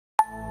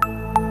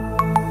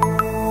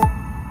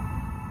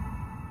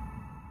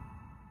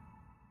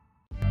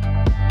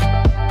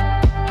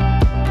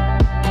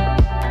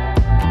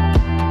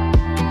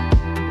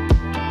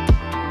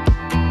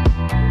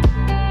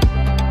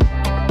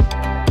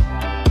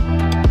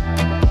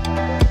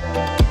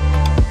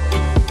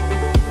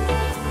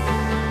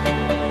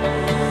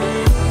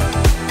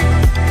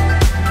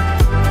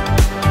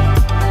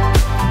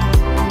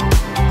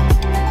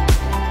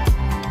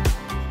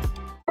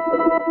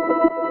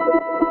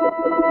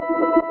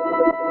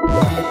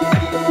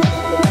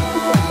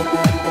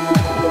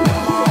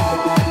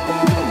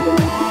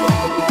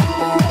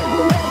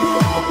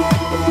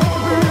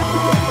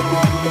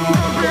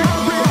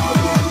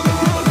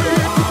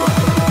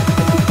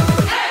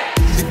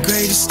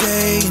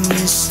day in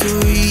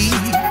history.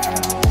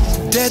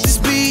 Death is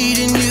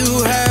beating,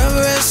 you have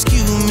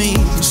rescued me.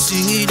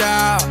 Sing it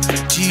out,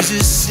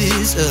 Jesus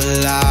is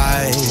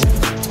alive.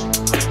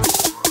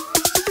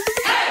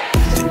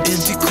 The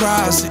empty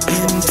cross, the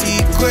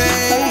empty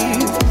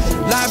grave,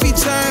 life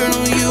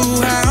eternal, you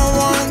have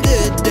won the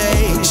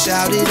day.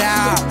 Shout it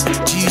out,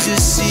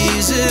 Jesus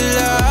is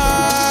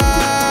alive.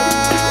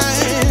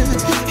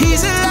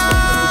 He's alive.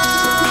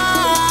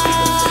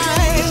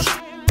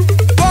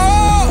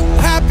 Oh,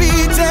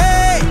 happy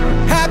day,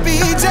 happy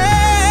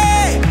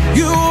day.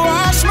 You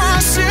wash my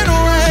sin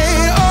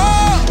away.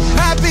 Oh,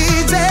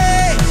 happy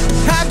day,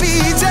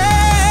 happy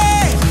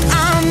day.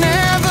 I'll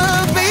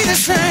never be the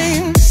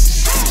same.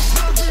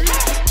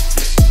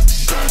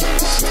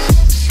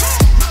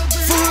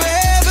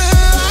 Forever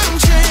I'm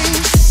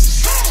changed.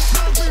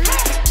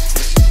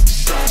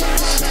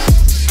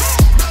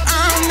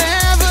 I'll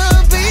never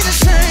be the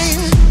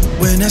same.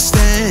 When I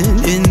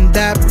stand in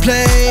that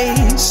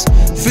place,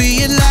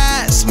 free at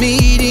last,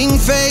 meeting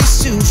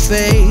face to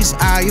face.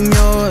 I am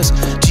yours,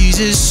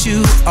 Jesus,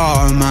 you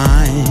are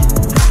mine.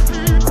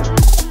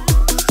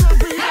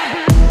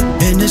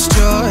 In this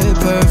joy,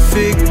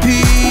 perfect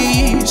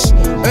peace,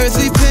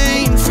 earthly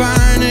pain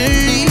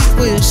finally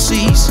will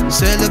cease.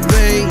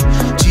 Celebrate,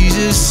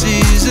 Jesus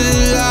is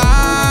alive.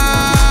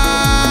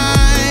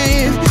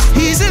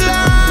 He's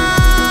alive.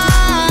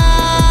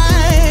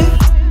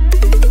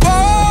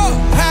 Oh,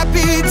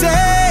 happy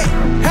day,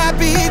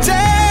 happy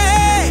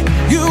day.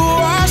 You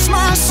wash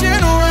my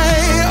sin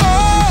away.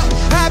 Oh,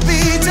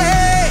 happy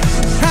day,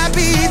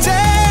 happy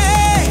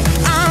day.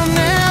 I'll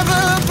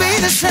never be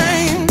the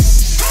same.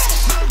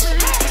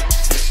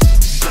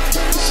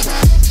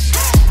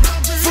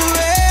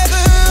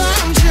 Forever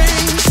I'm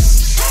changed.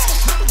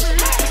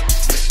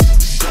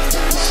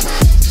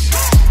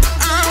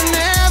 I'll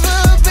never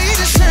be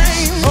the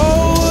same.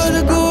 Oh, what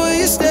a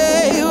glorious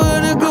day,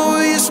 what a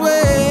glorious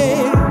way.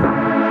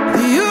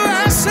 You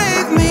have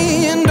saved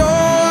me, and oh,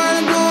 what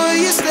a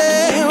glorious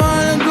day,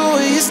 what a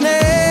glorious name.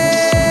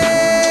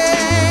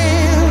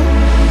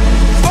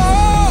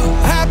 Oh,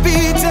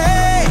 happy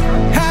day,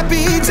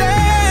 happy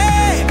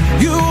day.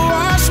 You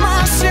wash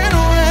my sin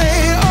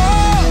away.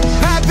 Oh,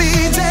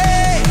 happy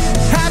day,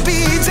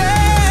 happy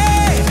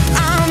day.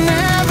 I'll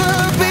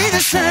never be the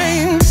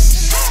same.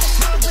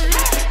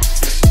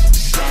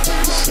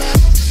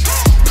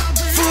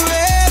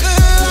 Forever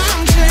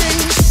I'm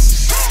changed.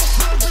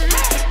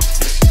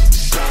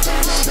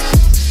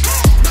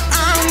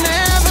 I'll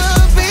never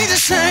be the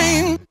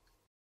same.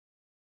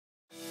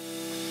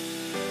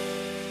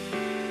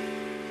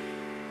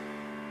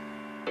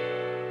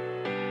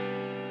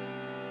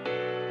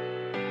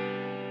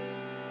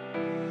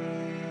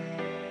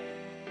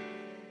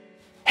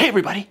 Hey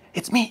everybody,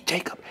 it's me,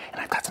 Jacob,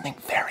 and I've got something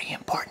very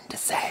important to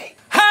say.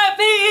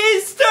 Happy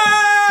Easter!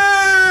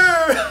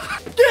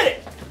 Get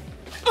it!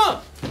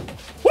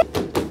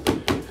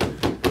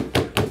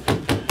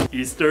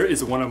 Easter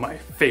is one of my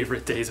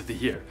favorite days of the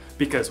year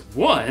because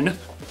one,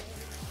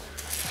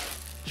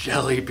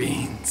 jelly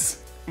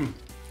beans.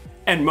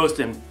 And most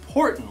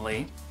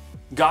importantly,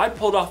 God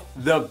pulled off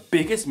the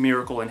biggest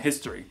miracle in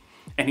history,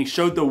 and he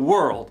showed the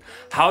world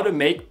how to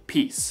make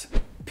peace.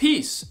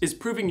 Peace is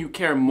proving you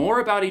care more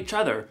about each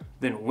other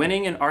than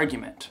winning an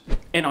argument.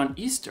 And on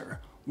Easter,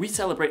 we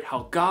celebrate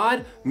how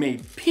God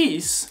made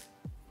peace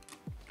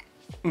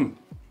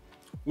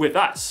with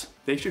us.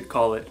 They should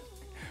call it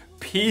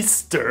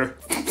Peaster.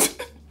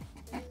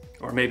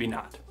 Or maybe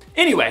not.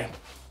 Anyway,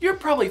 you're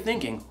probably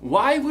thinking,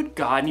 why would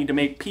God need to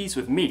make peace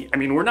with me? I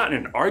mean, we're not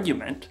in an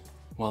argument.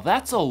 Well,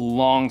 that's a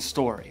long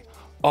story.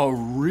 A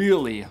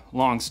really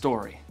long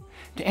story.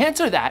 To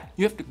answer that,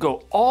 you have to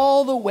go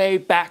all the way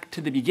back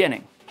to the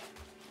beginning.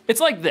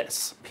 It's like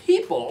this.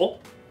 People,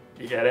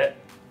 you get it?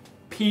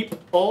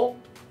 People,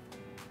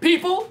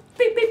 beep, beep,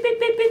 beep, beep,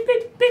 beep,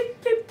 beep,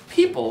 beep, beep.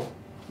 People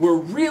were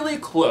really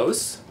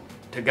close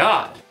to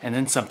God. And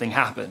then something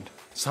happened,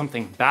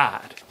 something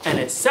bad. And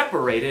it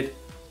separated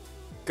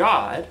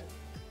God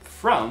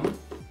from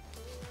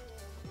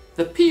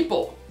the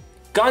people.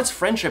 God's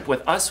friendship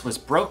with us was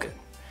broken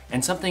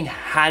and something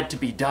had to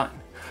be done.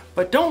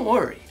 But don't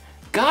worry,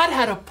 God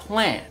had a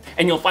plan,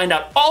 and you'll find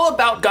out all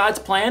about God's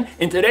plan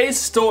in today's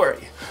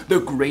story, the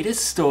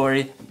greatest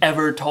story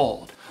ever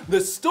told. The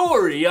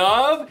story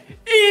of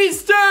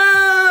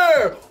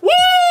Easter!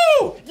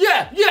 Woo!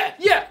 Yeah,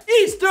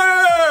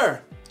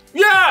 Easter!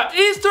 Yeah,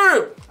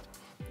 Easter!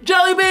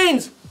 Jelly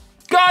beans!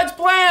 God's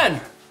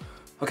plan!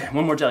 Okay,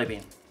 one more jelly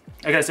bean.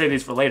 I gotta save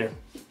these for later.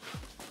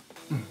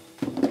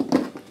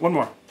 One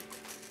more.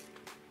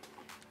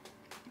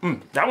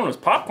 That one was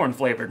popcorn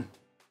flavored.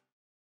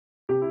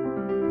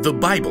 The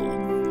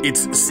Bible.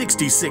 It's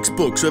 66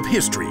 books of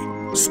history,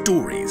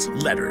 stories,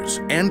 letters,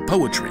 and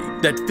poetry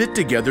that fit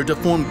together to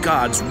form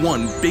God's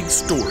one big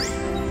story.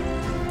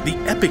 The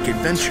epic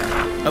adventure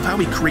of how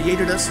He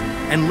created us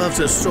and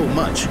loves us so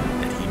much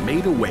that He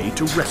made a way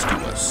to rescue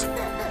us.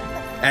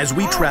 As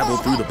we travel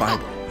through the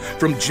Bible,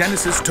 from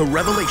Genesis to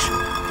Revelation,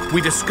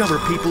 we discover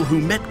people who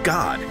met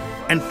God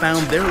and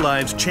found their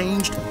lives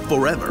changed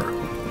forever.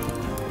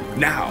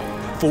 Now,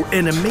 for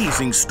an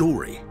amazing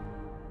story.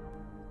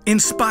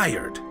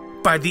 Inspired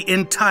by the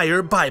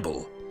entire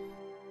Bible.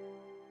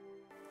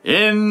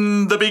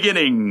 In the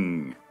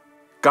beginning,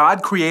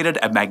 God created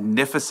a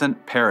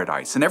magnificent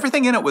paradise, and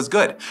everything in it was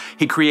good.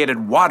 He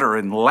created water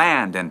and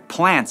land and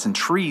plants and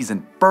trees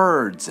and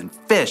birds and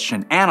fish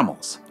and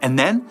animals. And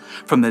then,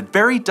 from the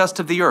very dust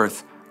of the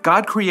earth,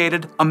 God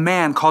created a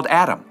man called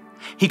Adam.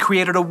 He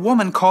created a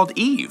woman called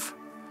Eve.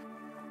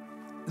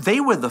 They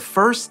were the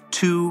first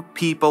two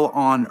people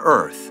on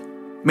earth,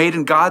 made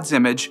in God's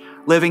image,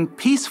 living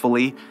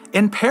peacefully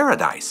in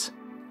paradise.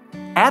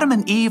 Adam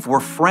and Eve were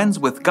friends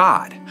with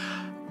God,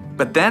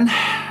 but then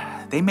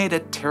they made a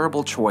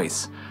terrible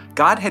choice.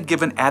 God had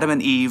given Adam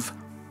and Eve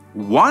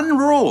one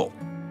rule.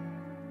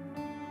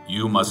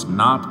 You must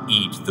not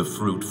eat the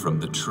fruit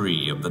from the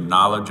tree of the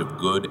knowledge of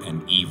good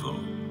and evil.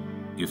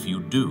 If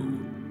you do,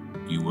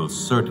 you will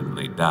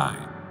certainly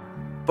die.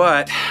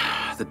 But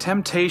the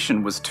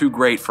temptation was too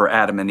great for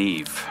Adam and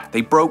Eve.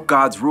 They broke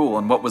God's rule,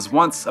 and what was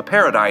once a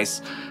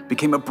paradise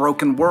became a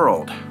broken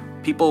world.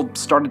 People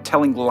started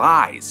telling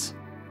lies.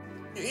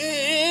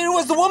 It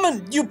was the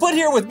woman you put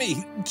here with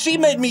me. She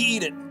made me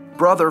eat it.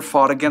 Brother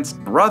fought against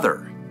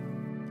brother.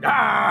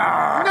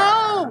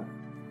 No!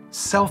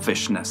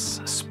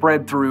 Selfishness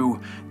spread through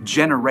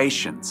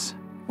generations.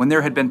 When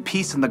there had been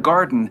peace in the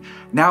garden,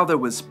 now there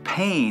was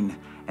pain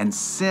and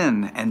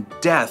sin and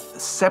death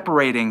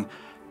separating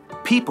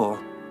people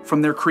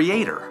from their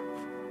Creator.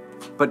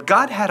 But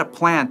God had a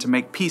plan to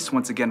make peace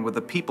once again with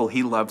the people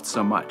He loved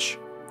so much.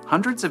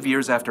 Hundreds of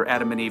years after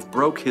Adam and Eve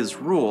broke His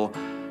rule,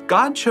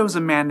 God chose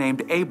a man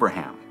named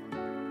Abraham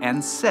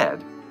and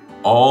said,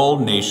 All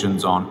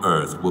nations on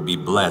earth will be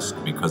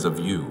blessed because of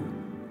you.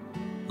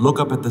 Look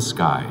up at the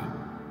sky.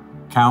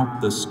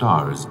 Count the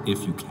stars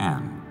if you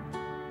can.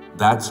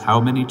 That's how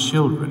many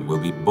children will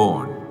be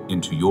born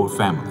into your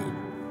family.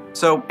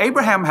 So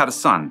Abraham had a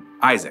son,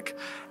 Isaac,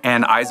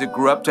 and Isaac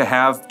grew up to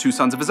have two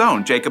sons of his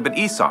own, Jacob and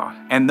Esau.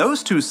 And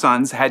those two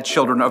sons had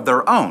children of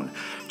their own.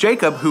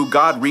 Jacob, who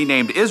God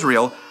renamed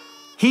Israel,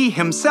 he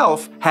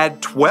himself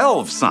had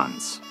 12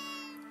 sons.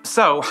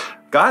 So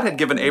God had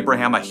given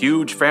Abraham a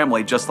huge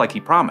family just like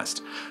He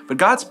promised. But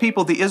God's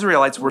people, the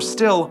Israelites, were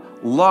still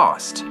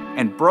lost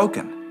and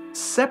broken,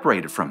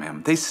 separated from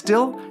Him. They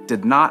still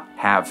did not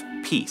have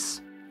peace.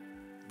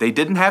 They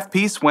didn't have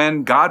peace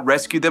when God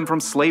rescued them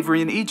from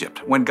slavery in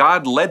Egypt, when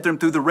God led them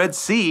through the Red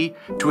Sea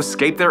to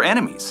escape their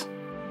enemies.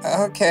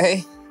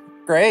 Okay,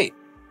 great.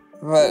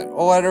 But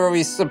what are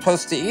we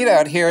supposed to eat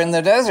out here in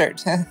the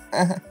desert?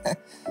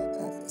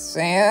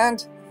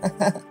 Sand?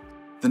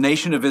 The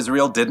nation of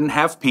Israel didn't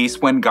have peace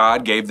when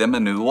God gave them a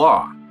new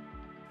law.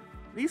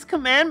 These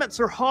commandments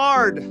are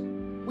hard.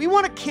 We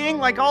want a king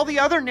like all the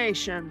other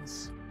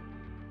nations.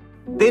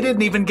 They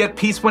didn't even get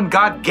peace when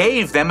God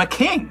gave them a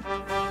king.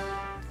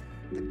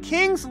 The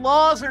king's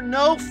laws are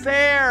no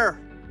fair.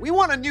 We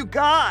want a new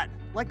God,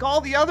 like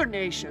all the other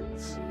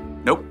nations.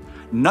 Nope,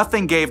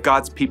 nothing gave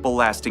God's people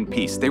lasting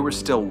peace. They were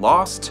still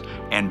lost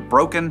and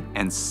broken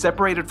and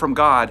separated from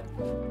God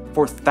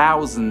for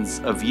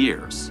thousands of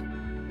years.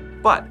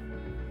 But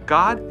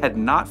God had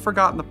not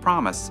forgotten the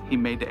promise He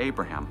made to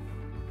Abraham.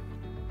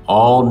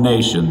 All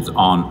nations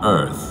on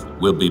earth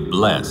will be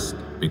blessed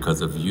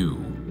because of you.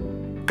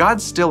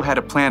 God still had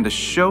a plan to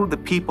show the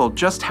people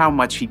just how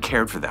much He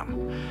cared for them.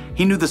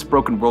 He knew this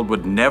broken world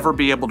would never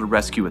be able to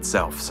rescue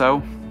itself,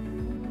 so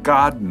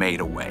God made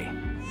a way.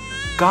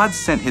 God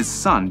sent His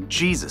Son,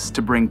 Jesus,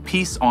 to bring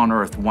peace on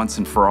earth once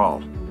and for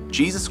all.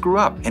 Jesus grew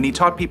up and He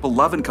taught people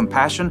love and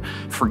compassion,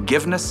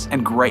 forgiveness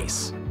and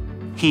grace.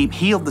 He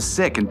healed the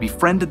sick and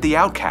befriended the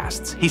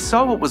outcasts. He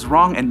saw what was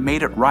wrong and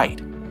made it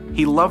right.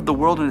 He loved the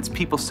world and its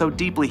people so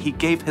deeply He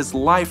gave His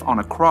life on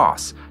a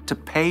cross to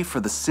pay for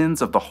the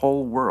sins of the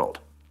whole world.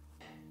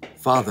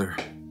 Father,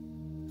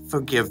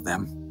 forgive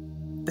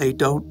them. They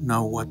don't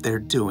know what they're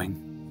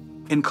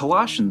doing. In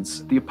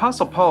Colossians, the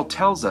Apostle Paul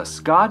tells us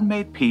God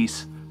made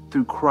peace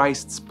through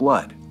Christ's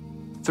blood,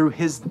 through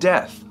His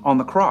death on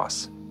the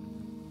cross.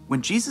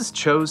 When Jesus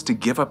chose to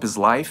give up His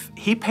life,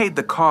 He paid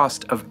the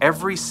cost of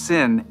every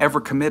sin ever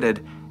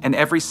committed and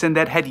every sin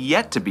that had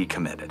yet to be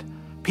committed.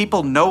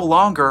 People no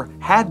longer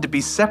had to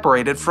be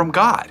separated from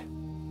God.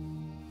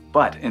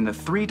 But in the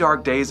 3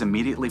 dark days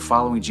immediately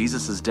following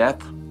Jesus'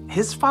 death,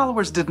 His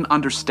followers didn't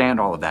understand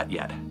all of that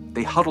yet.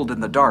 They huddled in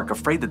the dark,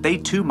 afraid that they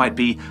too might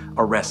be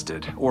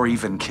arrested or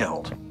even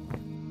killed.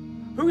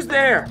 Who's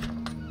there?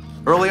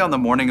 Early on the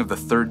morning of the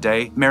 3rd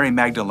day, Mary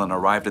Magdalene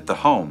arrived at the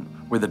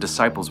home where the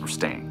disciples were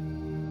staying.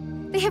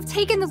 They have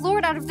taken the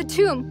Lord out of the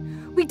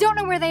tomb. We don't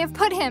know where they have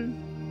put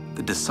Him.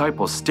 The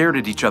disciples stared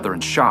at each other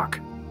in shock.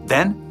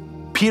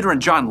 Then, Peter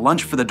and John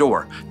lunged for the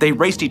door. They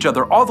raced each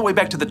other all the way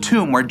back to the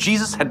tomb where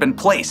Jesus had been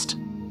placed.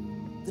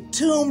 The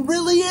tomb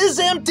really is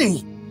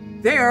empty.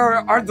 There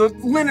are the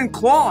linen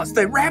cloths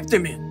they wrapped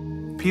Him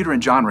in. Peter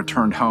and John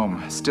returned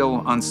home,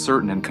 still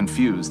uncertain and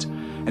confused.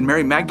 And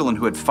Mary Magdalene,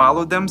 who had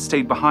followed them,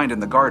 stayed behind in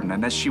the garden.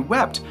 And as she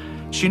wept,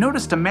 she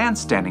noticed a man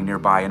standing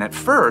nearby. And at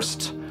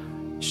first,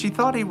 she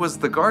thought he was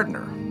the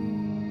gardener.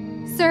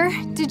 Sir,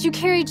 did you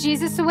carry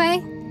Jesus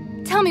away?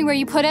 Tell me where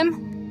you put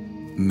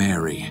him.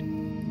 Mary.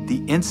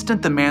 The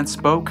instant the man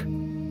spoke,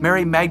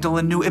 Mary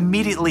Magdalene knew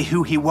immediately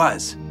who he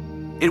was.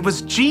 It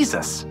was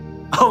Jesus,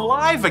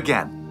 alive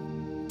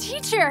again.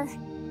 Teacher!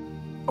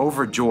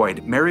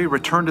 Overjoyed, Mary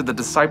returned to the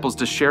disciples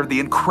to share the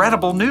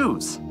incredible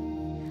news.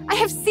 I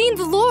have seen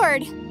the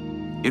Lord!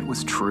 It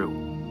was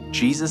true.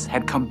 Jesus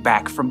had come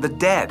back from the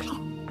dead.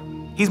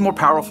 He's more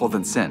powerful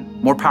than sin,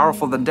 more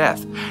powerful than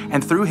death.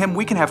 And through him,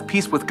 we can have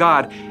peace with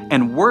God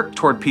and work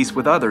toward peace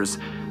with others,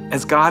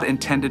 as God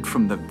intended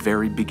from the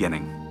very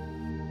beginning.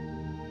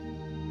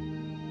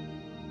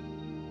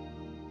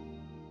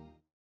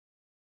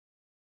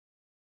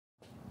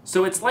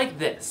 So it's like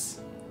this.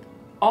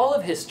 All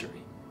of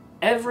history,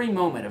 every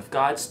moment of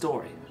God's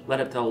story led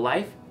up to the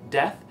life,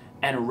 death,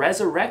 and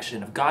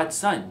resurrection of God's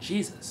Son,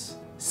 Jesus.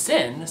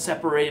 Sin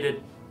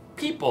separated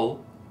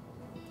people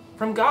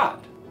from God.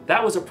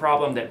 That was a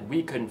problem that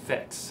we couldn't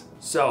fix.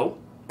 So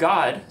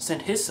God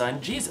sent his Son,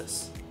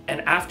 Jesus.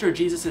 And after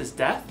Jesus'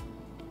 death,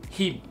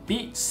 he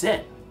beat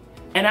sin.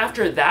 And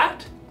after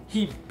that,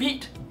 he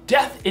beat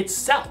death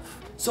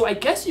itself. So I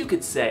guess you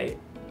could say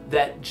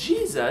that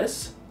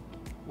Jesus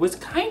was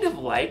kind of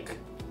like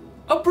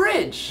a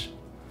bridge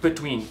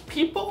between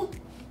people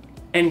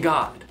and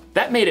God.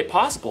 That made it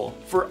possible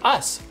for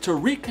us to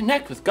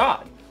reconnect with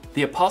God.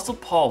 The Apostle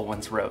Paul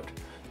once wrote,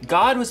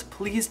 God was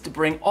pleased to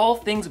bring all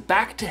things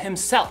back to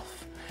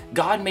himself.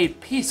 God made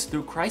peace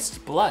through Christ's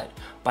blood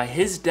by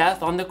his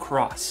death on the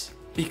cross.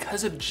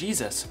 Because of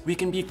Jesus, we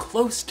can be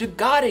close to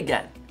God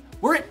again.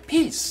 We're at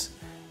peace.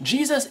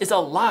 Jesus is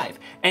alive,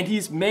 and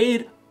he's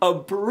made a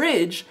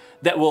bridge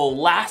that will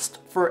last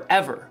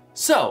forever.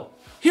 So,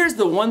 here's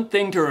the one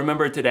thing to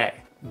remember today.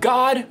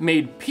 God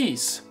made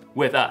peace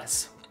with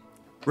us.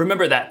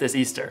 Remember that this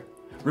Easter.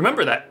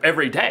 Remember that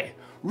every day.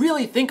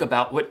 Really think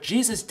about what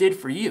Jesus did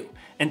for you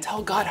and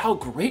tell God how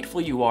grateful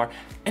you are,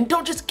 and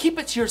don't just keep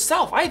it to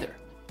yourself either.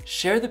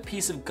 Share the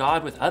peace of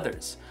God with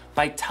others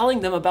by telling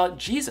them about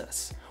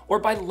Jesus or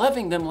by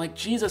loving them like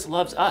Jesus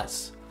loves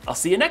us. I'll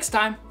see you next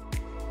time.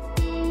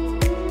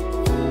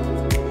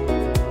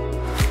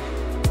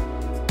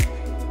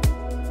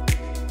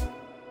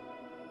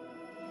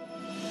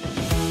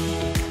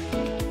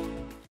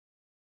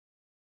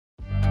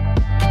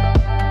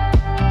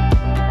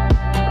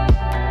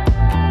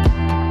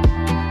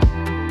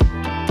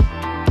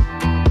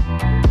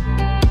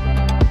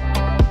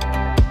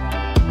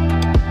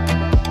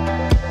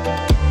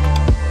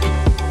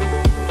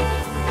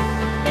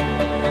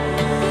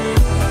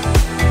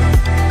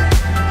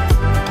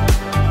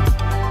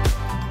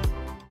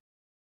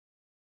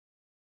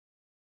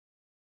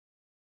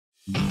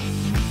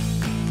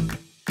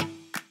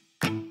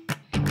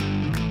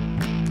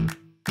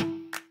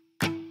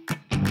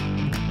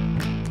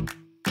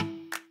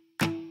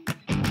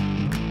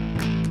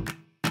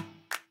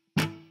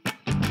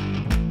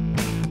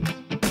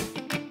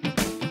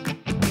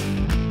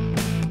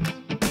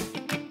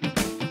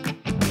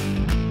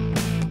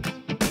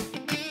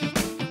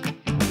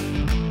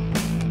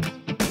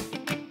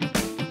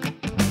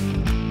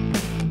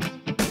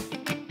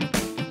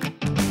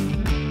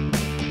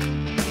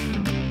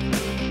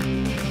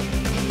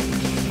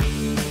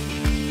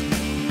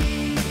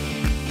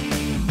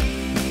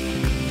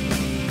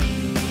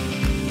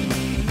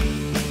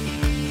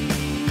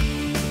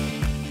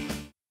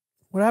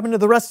 What happened to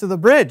the rest of the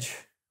bridge?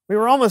 We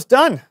were almost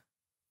done.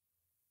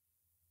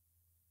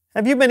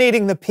 Have you been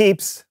eating the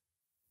Peeps?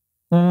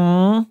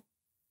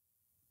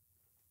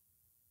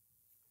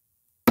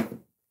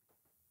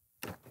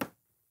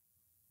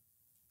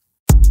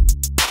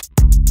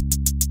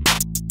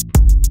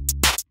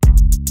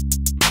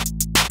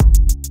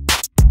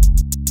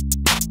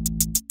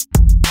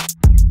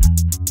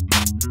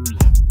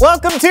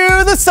 Welcome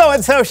to the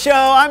So-and-So Show.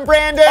 I'm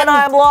Brandon. And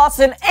I'm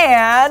Lawson,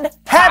 and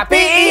Happy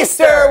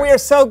Easter! We are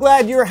so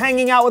glad you're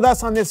hanging out with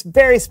us on this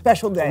very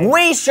special day.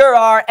 We sure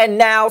are. And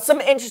now, some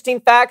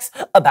interesting facts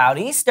about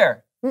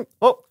Easter.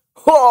 Oh,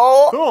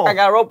 cool. I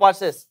got a rope. Watch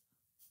this.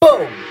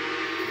 Boom.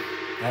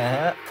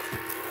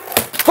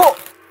 Cool.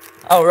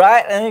 All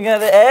right, and you got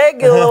the egg,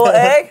 get a little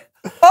egg.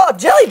 Oh,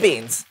 jelly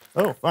beans.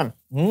 Oh, fun.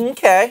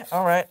 Okay,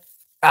 all right.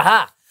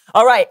 Aha.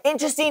 All right,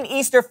 interesting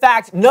Easter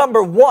fact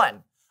number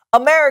 1.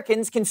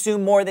 Americans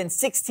consume more than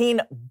 16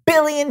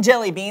 billion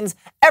jelly beans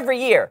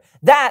every year.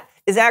 That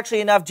is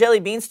actually enough jelly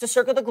beans to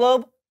circle the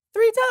globe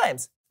 3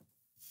 times.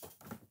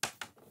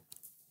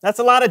 That's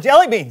a lot of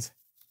jelly beans.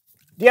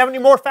 Do you have any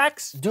more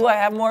facts? Do I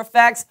have more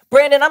facts?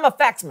 Brandon, I'm a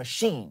fax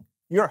machine.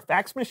 You're a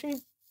fax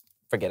machine?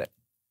 Forget it.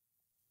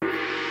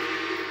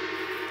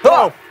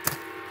 Oh!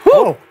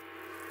 Whoa!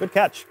 Good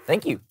catch.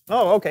 Thank you.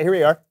 Oh, okay, here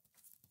we are.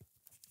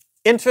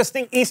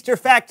 Interesting Easter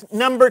fact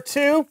number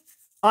 2.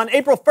 On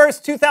April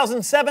 1st,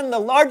 2007, the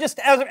largest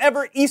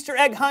ever Easter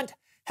egg hunt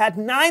had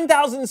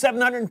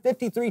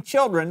 9,753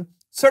 children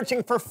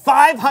searching for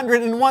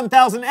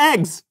 501,000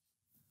 eggs.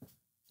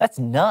 That's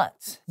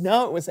nuts.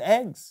 No, it was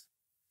eggs.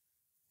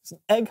 It's an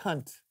egg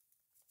hunt.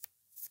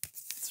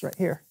 It's right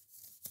here.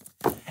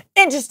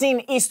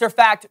 Interesting Easter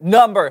fact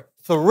number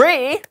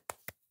 3.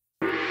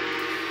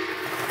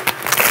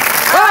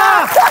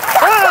 Ah!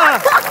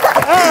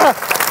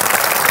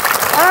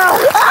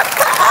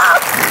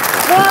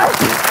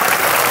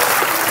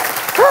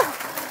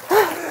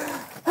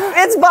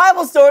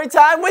 story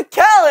time with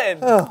Kellen.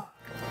 Oh,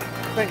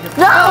 thank you.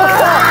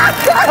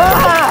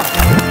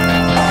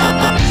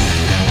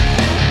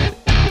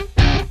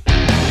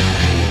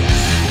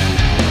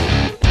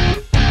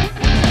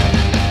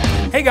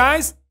 Hey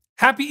guys,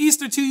 happy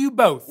Easter to you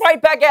both.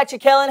 Right back at you,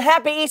 Kellen.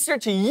 Happy Easter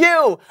to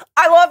you.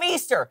 I love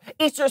Easter.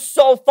 Easter's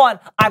so fun.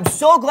 I'm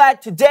so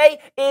glad today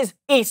is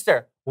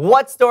Easter.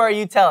 What story are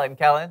you telling,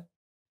 Kellen?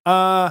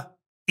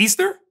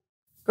 Easter?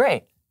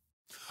 Great.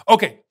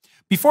 Okay,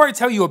 before I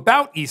tell you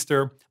about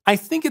Easter, I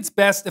think it's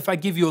best if I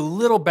give you a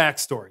little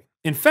backstory.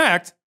 In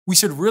fact, we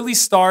should really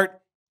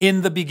start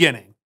in the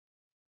beginning.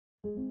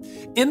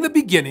 In the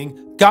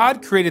beginning,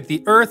 God created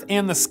the earth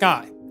and the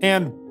sky,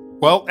 and,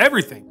 well,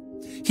 everything.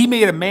 He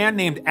made a man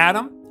named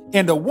Adam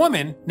and a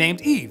woman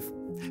named Eve.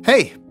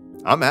 Hey,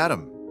 I'm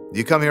Adam.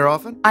 You come here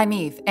often? I'm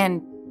Eve,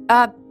 and,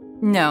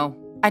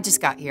 no, I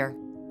just got here.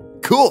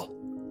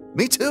 Cool.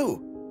 Me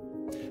too.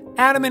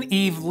 Adam and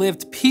Eve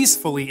lived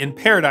peacefully in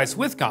paradise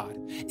with God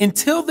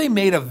until they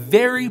made a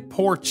very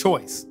poor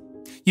choice.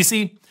 You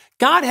see,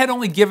 God had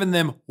only given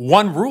them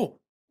one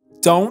rule: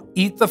 don't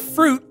eat the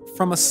fruit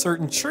from a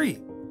certain tree.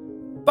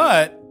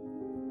 But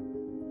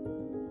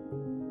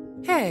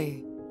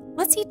Hey,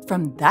 let's eat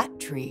from that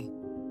tree.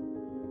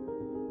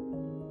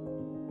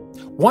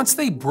 Once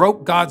they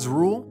broke God's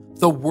rule,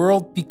 the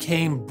world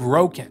became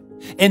broken,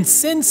 and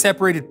sin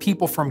separated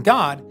people from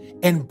God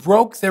and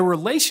broke their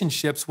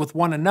relationships with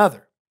one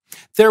another.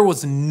 There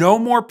was no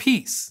more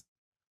peace,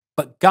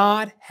 but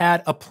God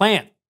had a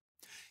plan.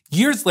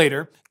 Years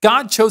later,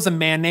 God chose a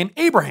man named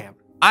Abraham.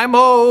 I'm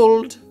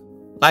old.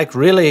 Like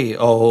really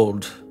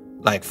old.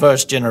 Like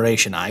first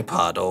generation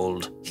iPod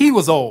old. He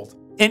was old,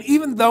 and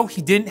even though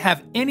he didn't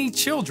have any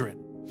children,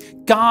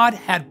 God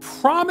had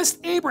promised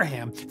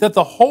Abraham that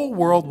the whole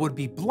world would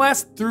be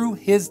blessed through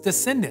his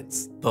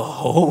descendants. The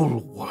whole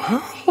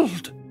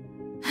world?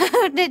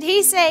 Did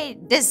he say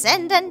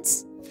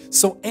descendants?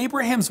 So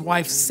Abraham's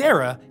wife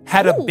Sarah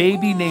had a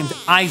baby named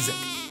Isaac.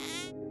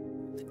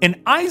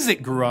 And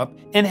Isaac grew up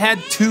and had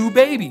 2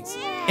 babies.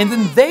 And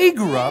then they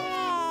grew up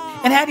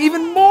and had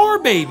even more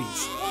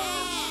babies.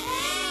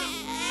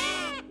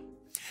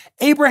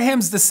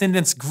 Abraham's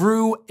descendants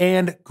grew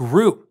and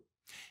grew.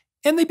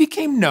 And they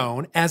became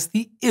known as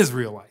the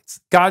Israelites,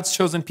 God's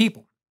chosen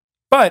people.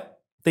 But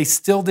they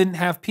still didn't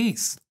have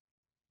peace.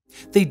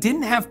 They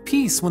didn't have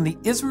peace when the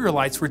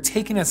Israelites were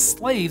taken as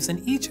slaves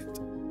in Egypt.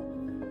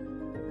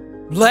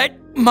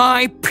 Let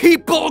my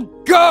people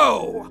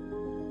go!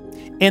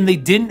 And they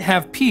didn't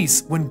have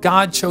peace when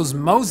God chose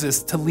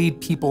Moses to lead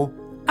people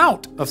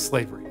out of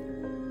slavery.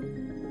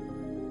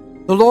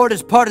 The Lord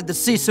has parted the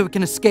sea so we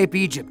can escape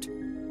Egypt.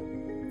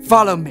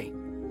 Follow me.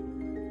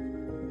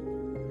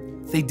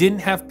 They didn't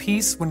have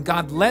peace when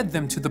God led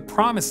them to the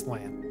promised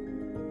land.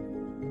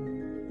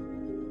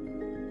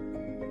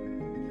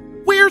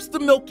 Where's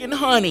the milk and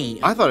honey?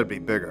 I thought it'd be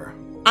bigger.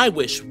 I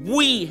wish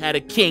we had a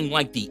king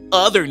like the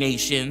other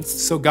nations.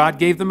 So God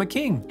gave them a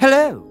king.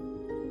 Hello.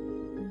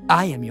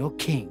 I am your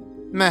king.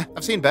 Meh,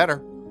 I've seen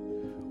better.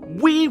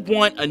 We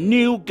want a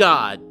new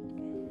God.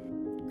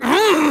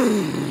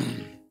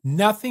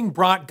 Nothing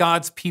brought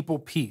God's people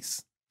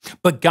peace.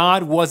 But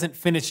God wasn't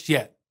finished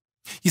yet.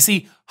 You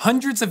see,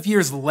 hundreds of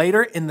years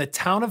later in the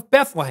town of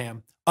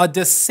Bethlehem, a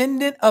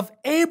descendant of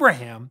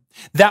Abraham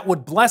that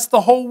would bless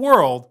the whole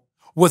world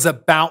was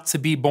about to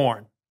be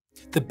born.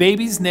 The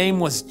baby's name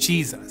was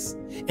Jesus,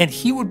 and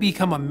he would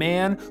become a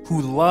man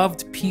who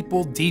loved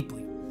people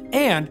deeply,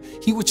 and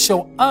he would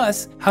show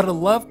us how to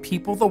love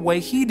people the way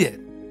he did.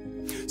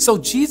 So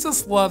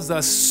Jesus loves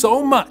us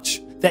so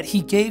much that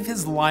he gave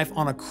his life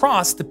on a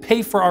cross to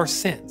pay for our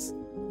sins.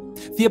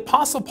 The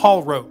Apostle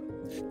Paul wrote,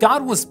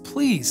 God was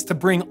pleased to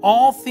bring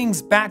all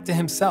things back to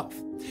himself.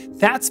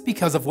 That's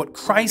because of what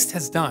Christ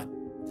has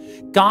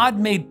done. God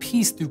made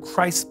peace through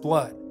Christ's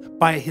blood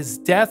by his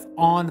death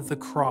on the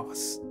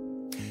cross.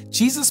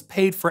 Jesus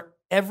paid for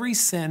every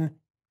sin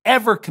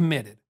ever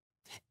committed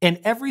and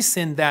every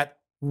sin that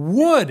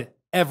would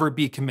ever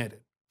be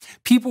committed.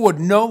 People would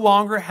no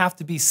longer have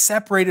to be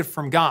separated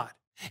from God.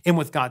 And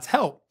with God's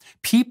help,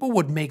 people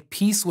would make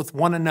peace with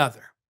one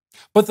another.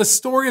 But the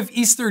story of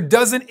Easter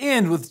doesn't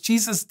end with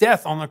Jesus'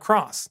 death on the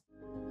cross.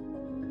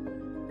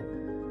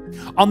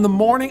 On the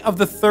morning of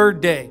the 3rd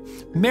day,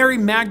 Mary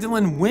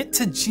Magdalene went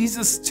to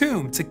Jesus'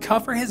 tomb to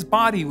cover his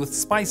body with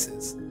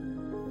spices.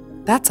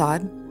 That's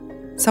odd.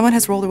 Someone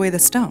has rolled away the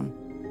stone.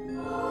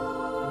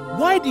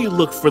 Why do you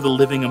look for the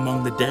living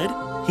among the dead?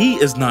 He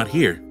is not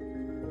here.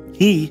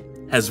 He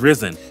has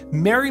risen.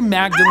 Mary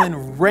Magdalene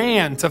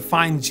ran to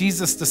find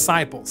Jesus'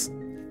 disciples.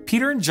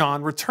 Peter and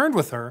John returned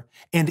with her,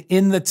 and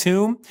in the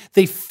tomb,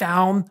 they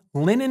found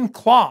linen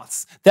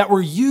cloths that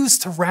were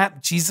used to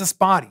wrap Jesus'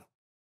 body.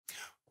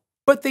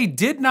 But they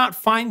did not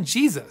find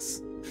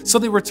Jesus, so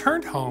they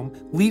returned home,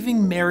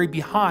 leaving Mary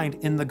behind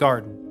in the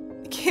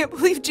garden. I can't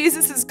believe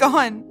Jesus is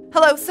gone.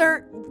 Hello,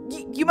 sir.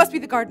 You must be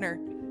the gardener.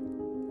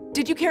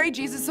 Did you carry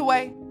Jesus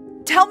away?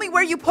 Tell me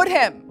where you put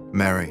him.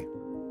 Mary.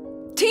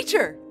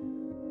 Teacher.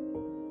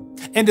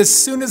 And as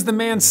soon as the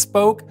man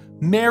spoke,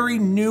 Mary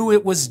knew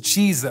it was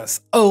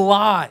Jesus,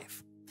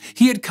 alive.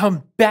 He had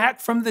come back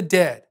from the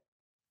dead.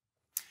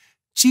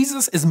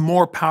 Jesus is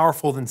more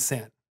powerful than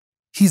sin.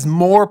 He's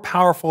more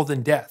powerful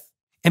than death.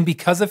 And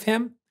because of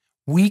him,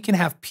 we can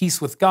have peace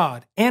with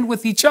God and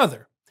with each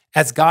other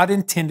as God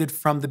intended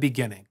from the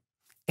beginning.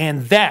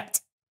 And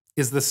that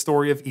is the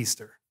story of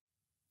Easter.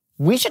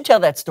 We should tell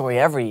that story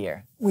every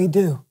year. We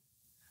do.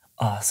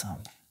 Awesome.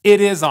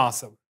 It is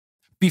awesome.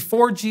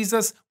 Before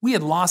Jesus, we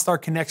had lost our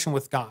connection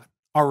with God.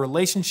 Our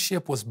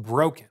relationship was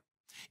broken.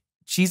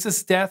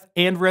 Jesus' death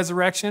and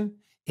resurrection,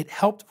 it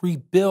helped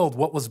rebuild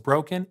what was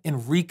broken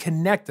and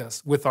reconnect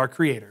us with our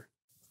Creator.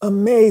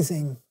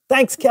 Amazing.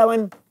 Thanks,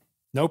 Kellen.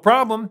 No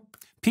problem.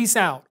 Peace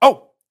out.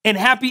 Oh, and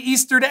happy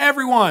Easter to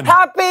everyone.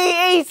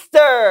 Happy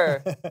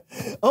Easter!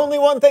 Only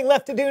one thing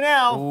left to do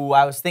now. Ooh,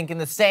 I was thinking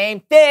the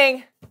same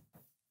thing.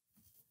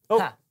 Oh.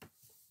 Huh.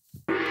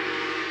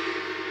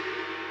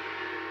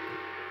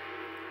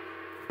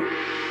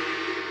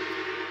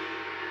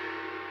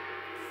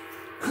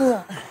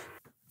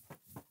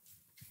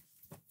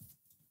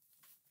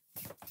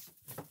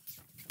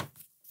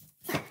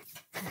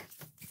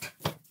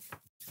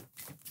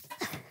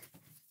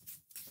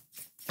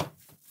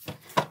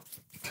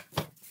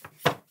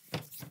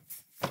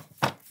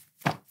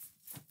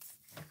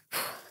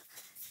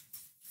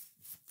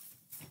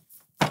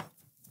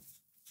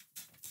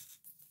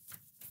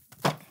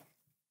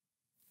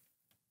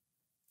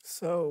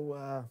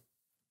 So,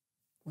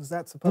 was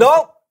that supposed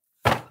Nope!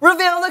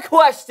 Reveal the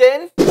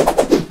question.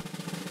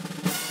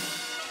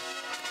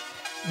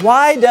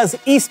 Why does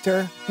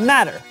Easter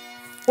matter?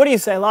 What do you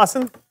say,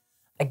 Lawson?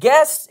 I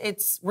guess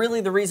it's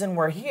really the reason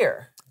we're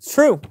here. It's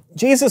true.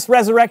 Jesus'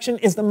 resurrection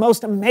is the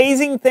most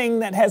amazing thing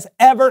that has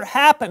ever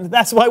happened.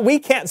 That's why we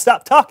can't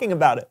stop talking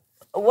about it.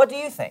 What do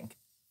you think?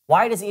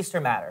 Why does Easter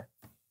matter?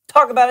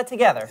 Talk about it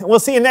together. We'll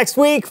see you next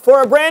week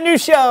for a brand new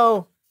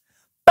show.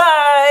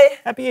 Bye!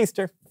 Happy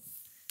Easter.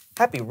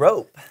 Happy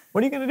rope.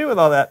 What are you going to do with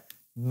all that?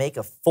 Make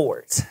a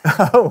fort.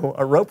 Oh,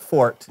 a rope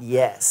fort.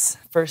 Yes.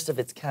 First of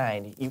its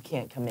kind. You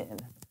can't come in.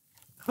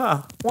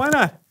 Huh, why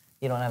not?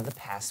 You don't have the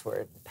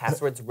password. The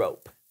password's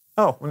rope.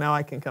 Oh, well, now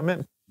I can come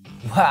in.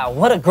 Wow,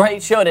 what a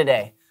great show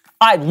today.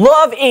 I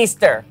love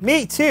Easter.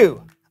 Me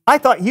too. I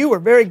thought you were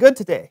very good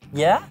today.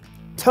 Yeah?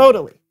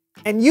 Totally.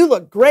 And you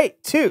look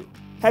great too.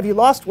 Have you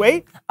lost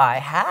weight? I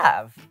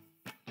have.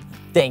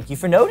 Thank you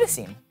for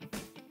noticing.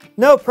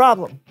 No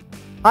problem.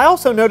 I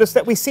also noticed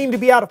that we seem to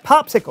be out of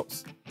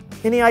popsicles.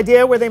 Any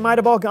idea where they might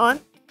have all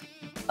gone?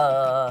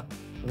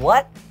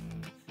 What?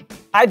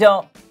 I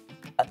don't.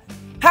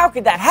 How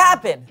could that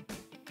happen?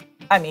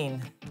 I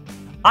mean,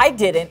 I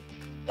didn't.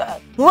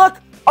 Look,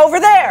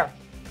 over there!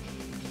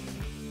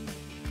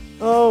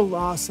 Oh,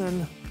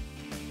 Lawson.